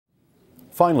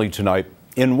Finally tonight,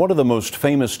 in one of the most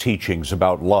famous teachings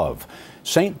about love,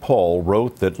 St. Paul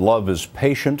wrote that love is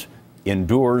patient,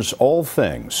 endures all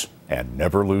things, and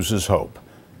never loses hope.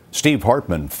 Steve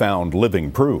Hartman found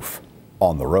living proof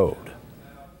on the road.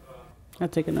 I'll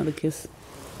take another kiss.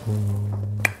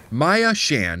 Mia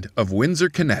Schand of Windsor,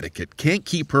 Connecticut can't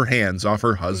keep her hands off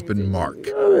her husband, Mark.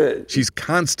 She's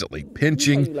constantly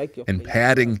pinching and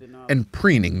patting and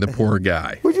preening the poor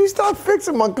guy. Would you stop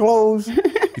fixing my clothes?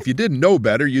 If you didn't know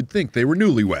better, you'd think they were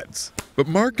newlyweds. But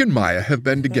Mark and Mia have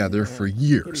been together for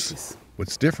years.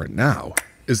 What's different now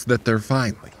is that they're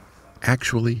finally,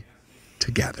 actually,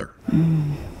 together.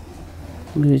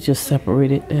 We were just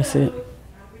separated, that's it.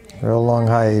 Real long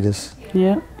hiatus.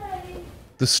 Yeah.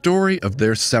 The story of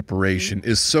their separation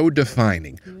is so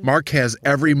defining. Mark has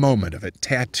every moment of it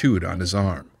tattooed on his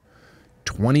arm.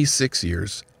 26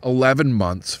 years, 11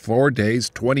 months, 4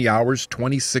 days, 20 hours,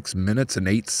 26 minutes, and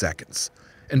 8 seconds.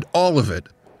 And all of it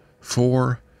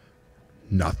for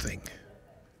nothing.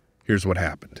 Here's what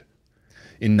happened.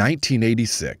 In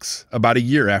 1986, about a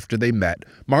year after they met,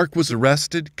 Mark was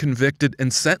arrested, convicted,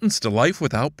 and sentenced to life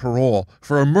without parole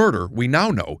for a murder we now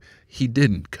know he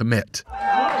didn't commit.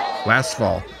 Last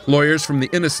fall, lawyers from the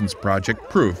Innocence Project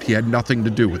proved he had nothing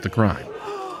to do with the crime.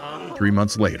 3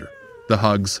 months later, the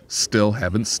hugs still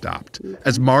haven't stopped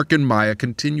as Mark and Mia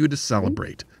continue to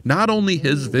celebrate not only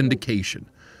his vindication,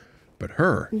 but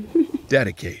her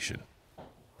dedication.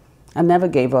 I never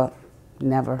gave up,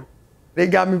 never. They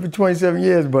got me for 27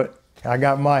 years, but I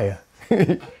got Mia.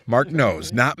 Mark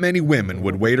knows not many women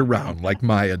would wait around like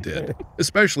Mia did,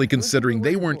 especially considering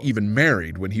they weren't even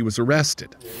married when he was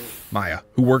arrested. Mia,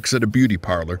 who works at a beauty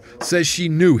parlor, says she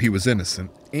knew he was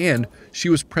innocent and she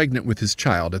was pregnant with his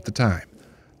child at the time.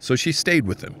 So she stayed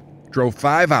with him, drove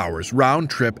 5 hours round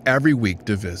trip every week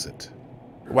to visit.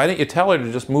 Why didn't you tell her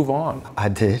to just move on? I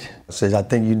did. I said, I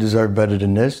think you deserve better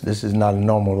than this. This is not a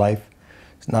normal life.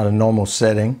 It's not a normal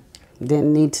setting.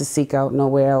 Didn't need to seek out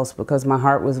nowhere else because my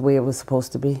heart was where it was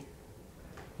supposed to be.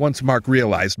 Once Mark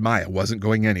realized Mia wasn't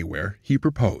going anywhere, he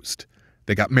proposed.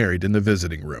 They got married in the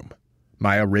visiting room.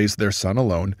 Mia raised their son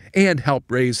alone and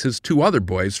helped raise his 2 other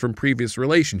boys from previous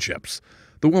relationships.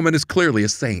 The woman is clearly a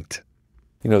saint.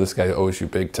 You know this guy owes you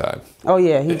big time. Oh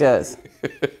yeah, he does.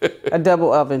 A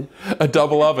double oven. A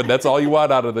double oven, that's all you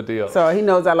want out of the deal. So he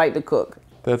knows I like to cook.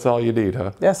 That's all you need,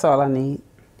 huh? That's all I need.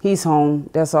 He's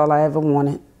home, that's all I ever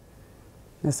wanted.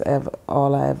 That's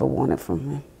all I ever wanted from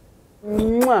him.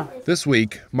 Mwah. This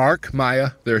week, Mark,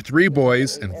 Mia, their 3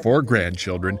 boys, and 4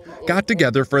 grandchildren got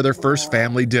together for their first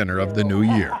family dinner of the new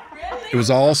year. It was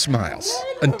all smiles,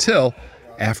 until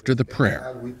after the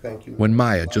prayer, when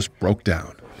Mia just broke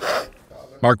down.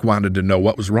 Mark wanted to know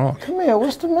what was wrong. Come here,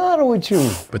 what's the matter with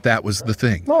you? But that was the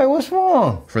thing. Mia, what's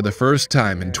wrong? For the first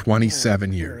time in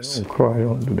 27 years, Don't cry,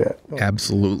 don't do that.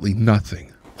 absolutely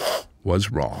nothing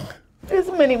was wrong.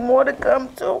 There's many more to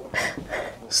come too.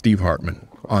 Steve Hartman,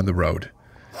 on the road,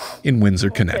 in Windsor,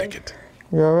 Connecticut.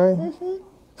 You all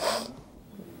right?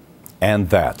 And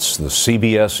that's the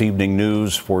CBS Evening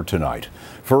News for tonight.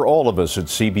 For all of us at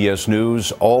CBS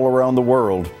News all around the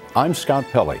world, I'm Scott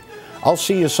Pelley. I'll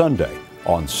see you Sunday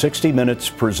on 60 Minutes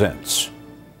Presents.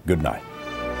 Good night.